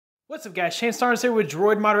What's up guys, Starnes here with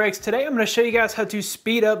Droid Modder X. Today I'm going to show you guys how to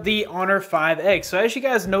speed up the Honor 5X. So as you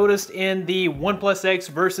guys noticed in the OnePlus X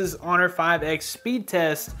versus Honor 5X speed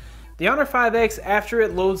test, the Honor 5X, after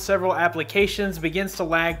it loads several applications, begins to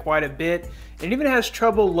lag quite a bit. It even has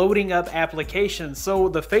trouble loading up applications. So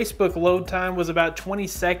the Facebook load time was about 20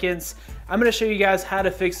 seconds. I'm going to show you guys how to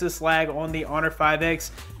fix this lag on the Honor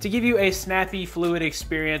 5X to give you a snappy, fluid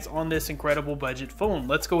experience on this incredible budget phone.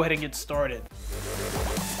 Let's go ahead and get started.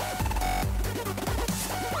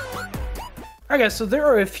 Alright guys, so there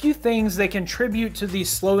are a few things that contribute to the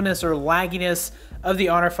slowness or lagginess of the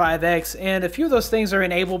Honor 5X, and a few of those things are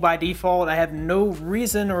enabled by default. I have no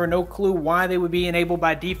reason or no clue why they would be enabled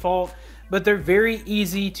by default, but they're very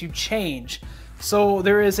easy to change. So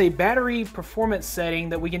there is a battery performance setting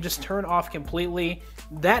that we can just turn off completely.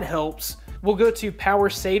 That helps. We'll go to power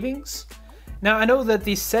savings. Now I know that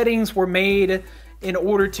these settings were made in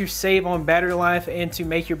order to save on battery life and to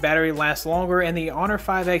make your battery last longer, and the Honor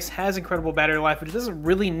 5X has incredible battery life, but it doesn't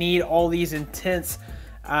really need all these intense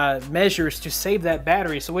measures to save that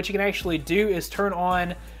battery. So what you can actually do is turn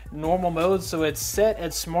on normal mode. So it's set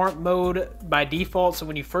at smart mode by default, so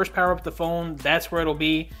when you first power up the phone, that's where it'll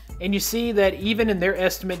be. And you see that even in their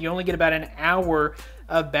estimate, you only get about an hour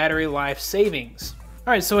of battery life savings.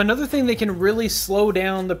 Alright, so another thing that can really slow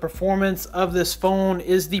down the performance of this phone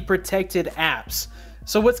is the protected apps.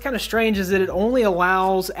 So what's kind of strange is that it only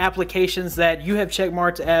allows applications that you have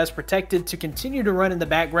checkmarked as protected to continue to run in the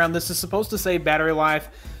background. This is supposed to save battery life,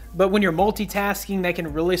 but when you're multitasking, that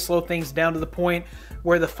can really slow things down to the point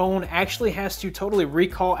where the phone actually has to totally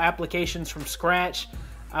recall applications from scratch.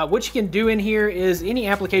 What you can do in here is any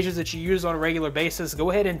applications that you use on a regular basis, go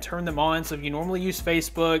ahead and turn them on. So if you normally use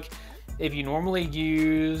Facebook, if you normally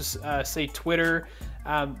use, say, Twitter,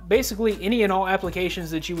 basically any and all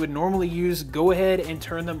applications that you would normally use, go ahead and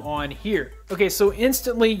turn them on here. Okay, so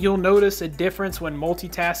instantly you'll notice a difference when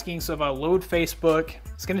multitasking. So if I load Facebook,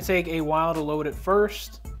 it's going to take a while to load it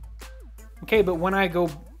first. Okay, but when I go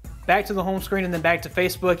back to the home screen and then back to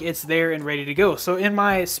Facebook, it's there and ready to go. So in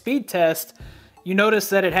my speed test, you notice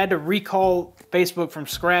that it had to recall Facebook from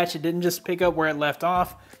scratch. It didn't just pick up where it left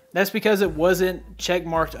off. That's because it wasn't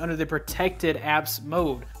checkmarked under the protected apps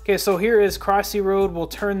mode. Okay, so here is Crossy Road. We'll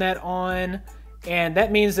turn that on, and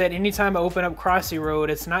that means that anytime I open up Crossy Road,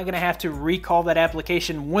 it's not gonna have to recall that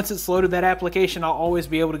application. Once it's loaded that application, I'll always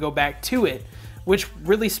be able to go back to it, which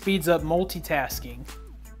really speeds up multitasking.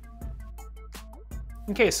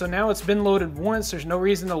 Okay, so now it's been loaded once. There's no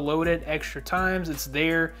reason to load it extra times. It's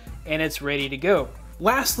there and it's ready to go.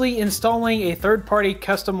 Lastly, installing a third-party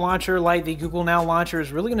custom launcher like the Google Now launcher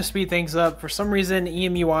is really going to speed things up. For some reason,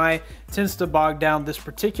 EMUI tends to bog down this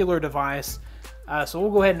particular device. So we'll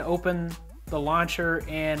go ahead and open the launcher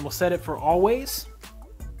and we'll set it for always.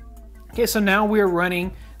 Okay, so now we are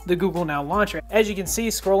running the Google Now launcher. As you can see,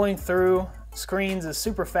 scrolling through screens is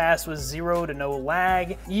super fast with zero to no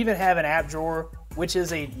lag. You even have an app drawer, which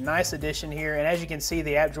is a nice addition here. And as you can see,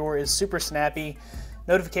 the app drawer is super snappy.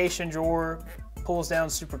 Notification drawer pulls down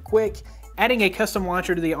super quick. Adding a custom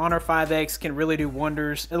launcher to the Honor 5X can really do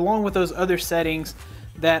wonders, along with those other settings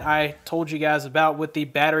that I told you guys about, with the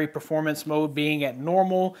battery performance mode being at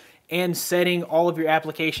normal and setting all of your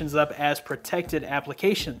applications up as protected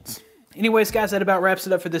applications. Anyways guys, that about wraps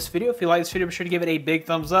it up for this video. If you like this video, be sure to give it a big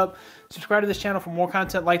thumbs up. Subscribe to this channel for more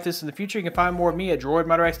content like this in the future. You can find more of me at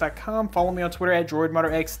droidmodderx.com. Follow me on Twitter at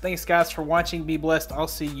droidmodderx. Thanks guys for watching. Be blessed. I'll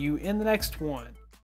see you in the next one.